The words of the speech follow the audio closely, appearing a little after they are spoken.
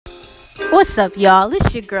What's up, y'all?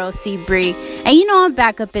 It's your girl, C Bree. And you know I'm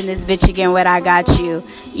back up in this bitch again with I Got You.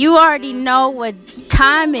 You already know what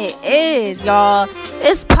time it is, y'all.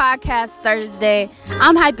 It's Podcast Thursday.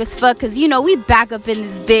 I'm hype as fuck because, you know, we back up in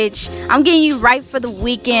this bitch. I'm getting you right for the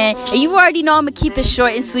weekend. And you already know I'm going to keep it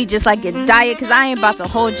short and sweet just like your diet because I ain't about to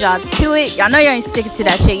hold y'all to it. Y'all know y'all ain't sticking to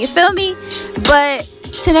that shit. You feel me? But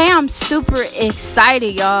today I'm super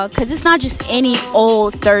excited, y'all, because it's not just any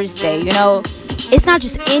old Thursday, you know? It's not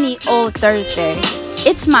just any old Thursday.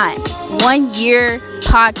 It's my 1 year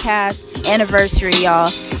podcast anniversary,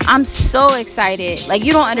 y'all. I'm so excited. Like,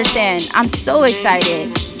 you don't understand. I'm so excited.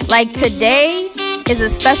 Like, today is a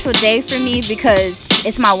special day for me because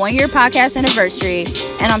it's my 1 year podcast anniversary,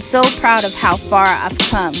 and I'm so proud of how far I've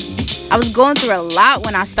come. I was going through a lot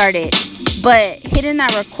when I started, but hitting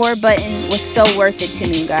that record button was so worth it to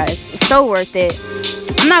me, guys. It was so worth it.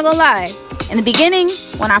 I'm not gonna lie. In the beginning,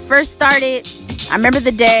 when I first started, I remember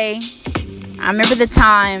the day. I remember the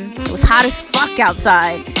time. It was hot as fuck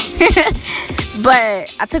outside.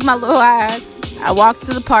 But I took my little ass. I walked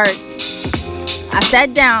to the park. I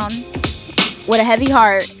sat down with a heavy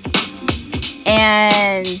heart.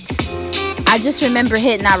 And I just remember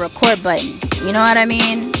hitting that record button. You know what I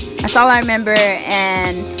mean? That's all I remember.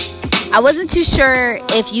 And I wasn't too sure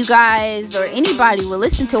if you guys or anybody would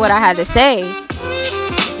listen to what I had to say.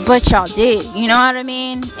 But y'all did, you know what I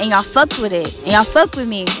mean? And y'all fucked with it. And y'all fucked with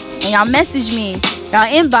me. And y'all messaged me. Y'all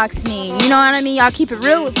inbox me. You know what I mean? Y'all keep it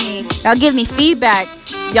real with me. Y'all give me feedback.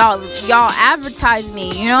 Y'all advertise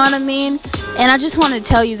me. You know what I mean? And I just want to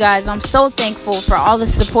tell you guys, I'm so thankful for all the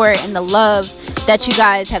support and the love that you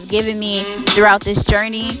guys have given me throughout this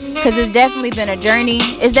journey. Because it's definitely been a journey.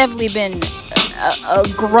 It's definitely been a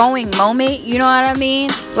growing moment. You know what I mean?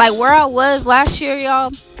 Like where I was last year,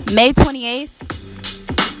 y'all, May 28th.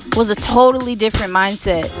 Was a totally different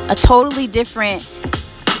mindset, a totally different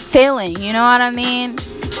feeling, you know what I mean?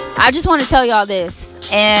 I just want to tell y'all this,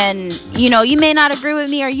 and you know, you may not agree with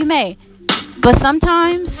me or you may, but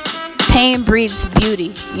sometimes pain breeds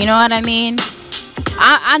beauty, you know what I mean?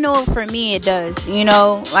 I know for me it does, you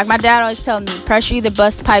know, like my dad always tells me, pressure either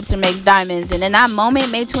busts pipes or makes diamonds, and in that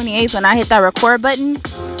moment, May 28th, when I hit that record button,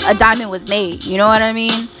 a diamond was made, you know what I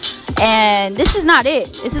mean? And this is not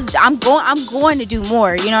it. I'm going to do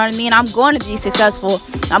more. You know what I mean? I'm going to be successful.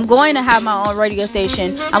 I'm going to have my own radio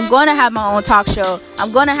station. I'm going to have my own talk show.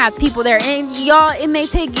 I'm going to have people there. And y'all, it may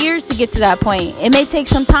take years to get to that point. It may take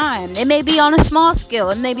some time. It may be on a small scale.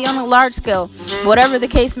 It may be on a large scale. Whatever the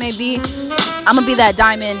case may be, I'm going to be that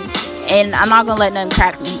diamond, and I'm not going to let nothing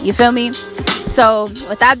crack me. You feel me? So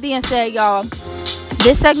with that being said, y'all,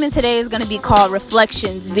 this segment today is going to be called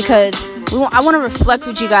Reflections because I want to reflect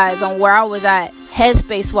with you guys on where I was at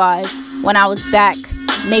headspace-wise when I was back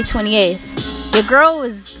May 28th. Your girl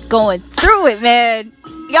was going through it, man.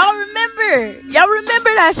 Y'all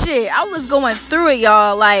remember that shit. I was going through it,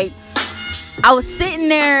 y'all. Like, I was sitting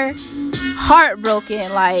there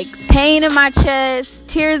heartbroken, like pain in my chest,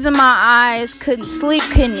 tears in my eyes, couldn't sleep,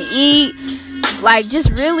 couldn't eat. Like,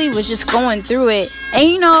 just really was just going through it. And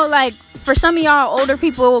you know, like, for some of y'all older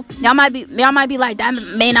people, y'all might be like, that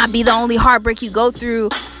may not be the only heartbreak you go through,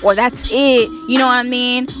 or that's it, you know what I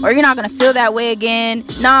mean? Or you're not gonna feel that way again.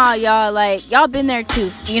 Nah, y'all, like, y'all been there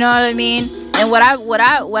too, you know what I mean? And what I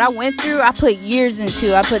went through, I put years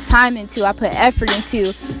into, I put time into, I put effort into.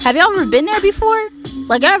 Have y'all ever been there before?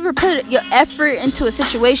 Like, y'all ever put your effort into a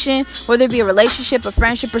situation, whether it be a relationship, a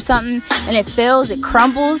friendship, or something, and it fails, it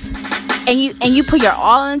crumbles, and you put your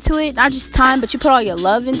all into it, not just time, but you put all your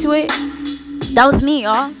love into it? That was me,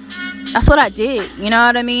 y'all. That's what I did, you know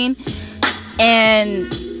what I mean? And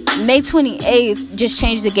May 28th just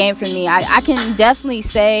changed the game for me. I can definitely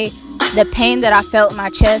say the pain that I felt in my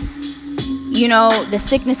chest, you know, the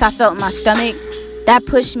sickness I felt in my stomach, that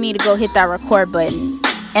pushed me to go hit that record button.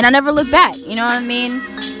 And I never looked back, you know what I mean?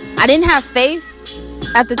 I didn't have faith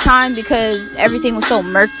at the time because everything was so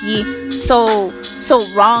murky, so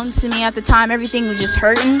wrong to me at the time. Everything was just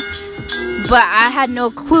hurting. But I had no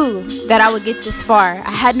clue that I would get this far.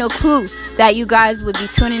 I had no clue that you guys would be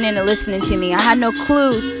tuning in and listening to me. I had no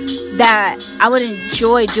clue that I would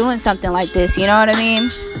enjoy doing something like this. You know what I mean?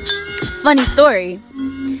 Funny story.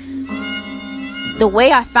 The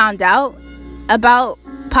way I found out about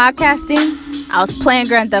podcasting, I was playing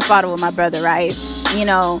Grand Theft Auto with my brother, right? You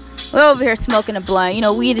know, we're over here smoking a blunt. You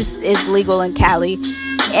know, weed is legal in Cali.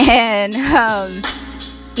 And,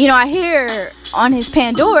 you know, I hear on his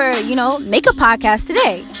Pandora, you know, make a podcast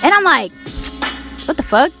today. And I'm like, what the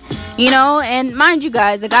fuck? You know, and mind you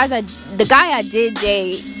guys, the guy I did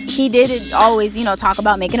date, he did always, you know, talk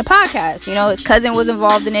about making a podcast. You know, his cousin was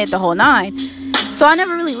involved in it, the whole nine. So I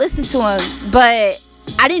never really listened to him. But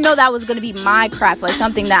I didn't know that was going to be my craft, like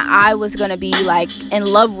something that I was going to be like in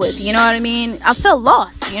love with, you know what I mean? I felt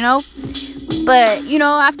lost, you know? But, you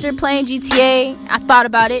know, after playing GTA, I thought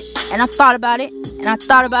about it, and I thought about it, and I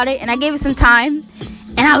thought about it, and I gave it some time,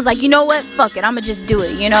 and I was like, you know what? Fuck it, I'm going to just do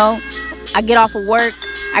it, you know? I get off of work,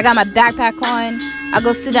 I got my backpack on, I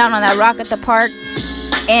go sit down on that rock at the park,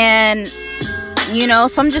 and, you know,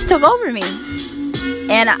 something just took over me.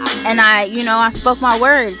 And I, you know, I spoke my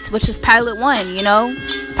words, which is Pilot 1, you know?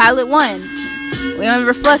 Pilot 1. We on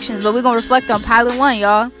reflections, but we're going to reflect on Pilot 1,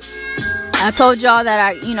 y'all. I told y'all that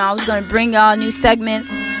I was going to bring y'all new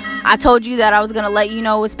segments. I told you that I was going to let you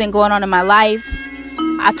know what's been going on in my life.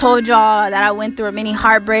 I told y'all that I went through a mini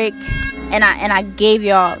heartbreak, and I gave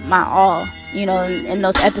y'all my all, you know, in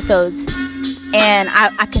those episodes. And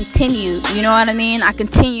I continued, you know what I mean? I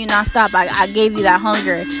continued nonstop. I gave you that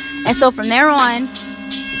hunger. And so from there on,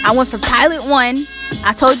 I went for Pilot 1.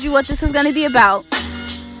 I told you what this is going to be about.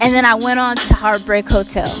 And then I went on to Heartbreak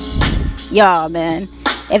Hotel. Y'all, man.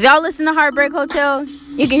 If y'all listen to Heartbreak Hotel,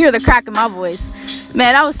 you can hear the crack in my voice.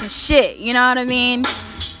 Man, that was some shit. You know what I mean?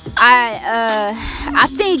 I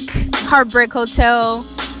think Heartbreak Hotel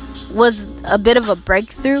was a bit of a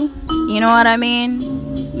breakthrough. You know what I mean?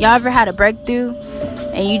 Y'all ever had a breakthrough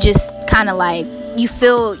and you just kind of like you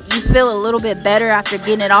feel a little bit better after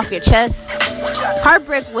getting it off your chest?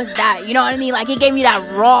 Heartbreak was that, you know what I mean? Like, it gave me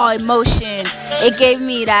that raw emotion. It gave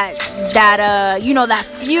me that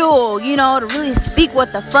fuel, you know, to really speak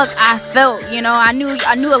what the fuck I felt. You know, I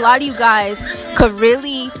knew a lot of you guys could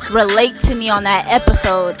really relate to me on that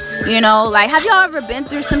episode. You know, like, have y'all ever been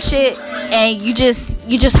through some shit and you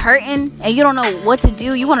just hurting and you don't know what to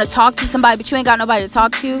do? You want to talk to somebody, but you ain't got nobody to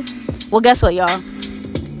talk to? Well, guess what, y'all?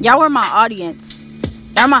 Y'all were my audience.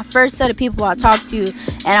 Y'all my first set of people I talked to,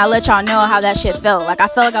 and I let y'all know how that shit felt. Like, I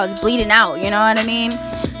felt like I was bleeding out, you know what I mean?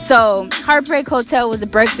 So, Heartbreak Hotel was a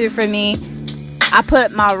breakthrough for me. I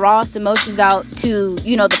put my rawest emotions out to,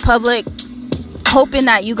 you know, the public, hoping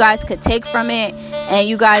that you guys could take from it, and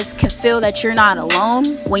you guys can feel that you're not alone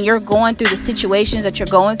when you're going through the situations that you're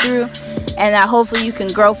going through, and that hopefully you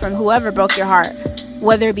can grow from whoever broke your heart,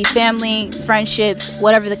 whether it be family, friendships,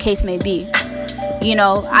 whatever the case may be. You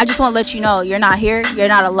know, I just want to let you know you're not here, you're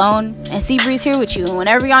not alone, and Seabree's here with you. And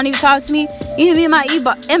whenever y'all need to talk to me, you can be in my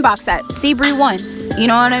inbox at Seabree1. You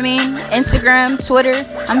know what I mean? Instagram, Twitter,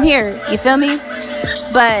 I'm here. You feel me?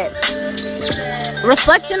 But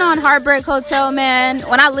reflecting on Heartbreak Hotel, man,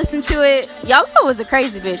 when I listened to it, y'all know it was a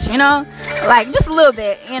crazy bitch, you know? Like, just a little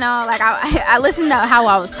bit, you know? Like, I listened to how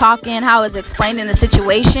I was talking, how I was explaining the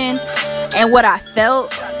situation and what I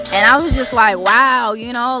felt. And I was just like, wow,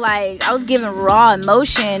 you know, like, I was giving raw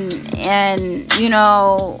emotion. And, you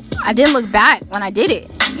know, I didn't look back when I did it.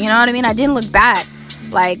 You know what I mean? I didn't look back.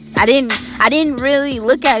 Like, I didn't really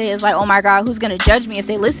look at it as like, oh my God, who's gonna judge me if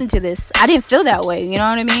they listen to this? I didn't feel that way, you know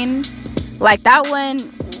what I mean? Like, that one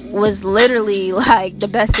was literally like the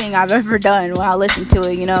best thing I've ever done when I listened to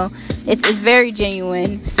it, you know? It's very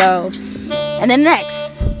genuine. So, and then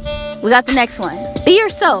next, we got the next one. Be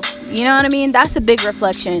yourself. You know what I mean? That's a big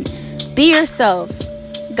reflection. Be yourself.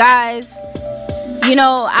 Guys, you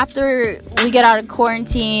know, after we get out of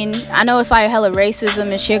quarantine, I know it's like hella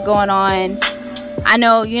racism and shit going on. I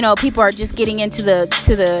know, you know, people are just getting into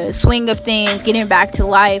the swing of things, getting back to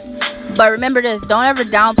life. But remember this, don't ever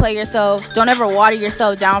downplay yourself. Don't ever water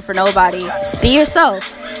yourself down for nobody. Be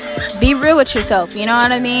yourself. Be real with yourself. You know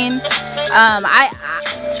what I mean?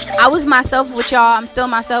 I was myself with y'all. I'm still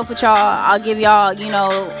myself with y'all. I'll give y'all, you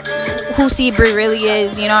know, who Seabree really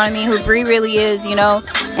is. You know what I mean? Who Bree really is, you know?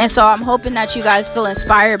 And so I'm hoping that you guys feel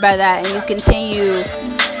inspired by that and you continue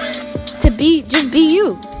to just be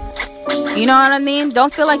you. You know what I mean?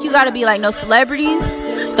 Don't feel like you gotta be like no celebrities.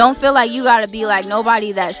 Don't feel like you gotta be like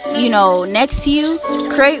nobody that's, you know, next to you.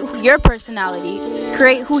 Create your personality.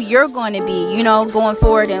 Create who you're going to be, you know, going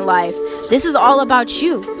forward in life. This is all about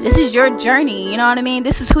you. This is your journey. You know what I mean?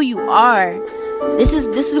 This is who you are. This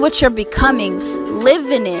is what you're becoming. Live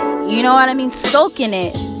in it. You know what I mean? Soak in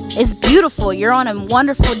it. It's beautiful. You're on a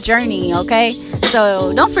wonderful journey, okay?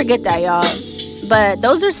 So don't forget that, y'all. But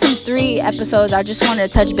those are some 3 episodes I just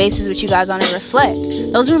wanted to touch bases with you guys on and reflect.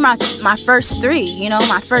 Those were my first 3, you know,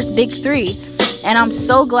 my first big 3. And I'm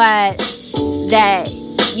so glad that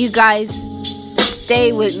you guys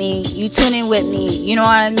stay with me. You tune in with me. You know what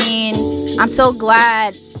I mean? I'm so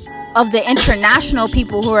glad of the international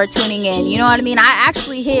people who are tuning in. You know what I mean? I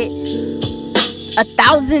actually hit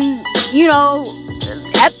 1,000, you know,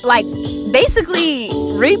 basically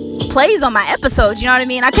replays on my episodes. You know what I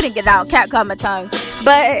mean? I couldn't get it out. Cat caught my tongue.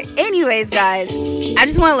 But anyways, guys, I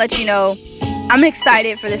just want to let you know I'm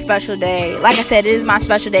excited for this special day. Like I said, it is my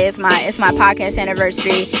special day. It's my podcast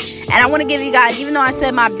anniversary. And I want to give you guys, even though I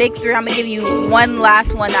said my big 3, I'm going to give you one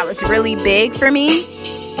last one that was really big for me.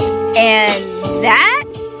 And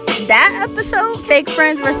that episode, Fake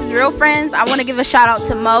Friends versus Real Friends, I want to give a shout out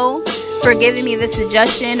to Mo for giving me the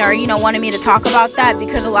suggestion, or, wanting me to talk about that,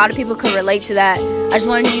 because a lot of people could relate to that. I just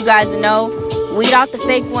wanted you guys to know, weed out the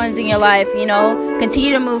fake ones in your life,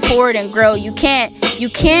 continue to move forward and grow. You can't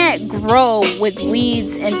grow with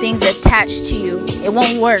weeds and things attached to you. It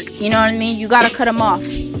won't work. You know what I mean? You gotta cut them off.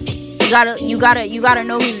 You gotta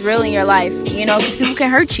know who's real in your life, because people can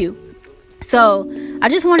hurt you. So I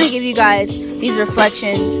just want to give you guys these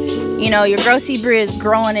reflections. Your girl C Bree is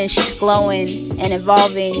growing and she's glowing and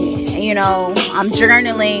evolving. I'm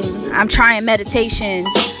journaling. I'm trying meditation.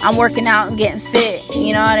 I'm working out and getting fit.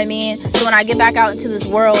 You know what I mean? So when I get back out into this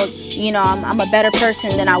world, I'm a better person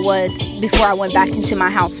than I was before I went back into my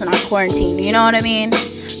house and I quarantined. You know what I mean?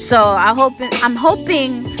 So I'm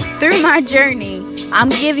hoping through my journey, I'm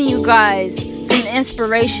giving you guys some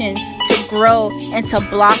inspiration to grow and to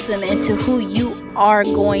blossom into who you are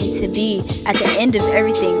going to be at the end of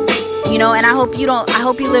everything. And I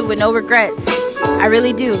hope you live with no regrets. I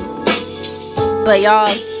really do. But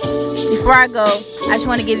y'all, before I go, I just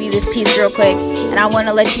want to give you this piece real quick, and I want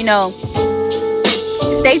to let you know,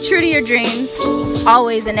 stay true to your dreams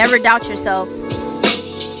always, and never doubt yourself.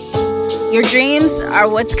 Your dreams are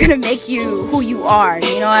what's gonna make you who you are.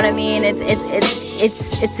 You know what I mean?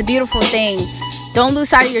 It's a beautiful thing. Don't lose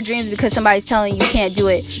sight of your dreams because somebody's telling you can't do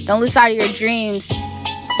it. Don't lose sight of your dreams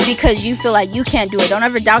because you feel like you can't do it. Don't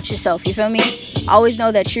ever doubt yourself. You feel me? Always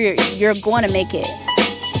know that you're going to make it.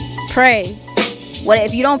 Pray.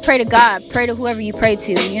 If you don't pray to God, pray to whoever you pray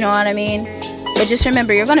to. You know what I mean? But just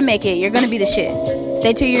remember, you're going to make it. You're going to be the shit.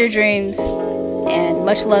 Stay to your dreams, and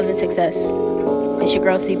much love and success. It's your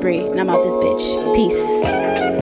girl C Bree, and I'm out this bitch. Peace.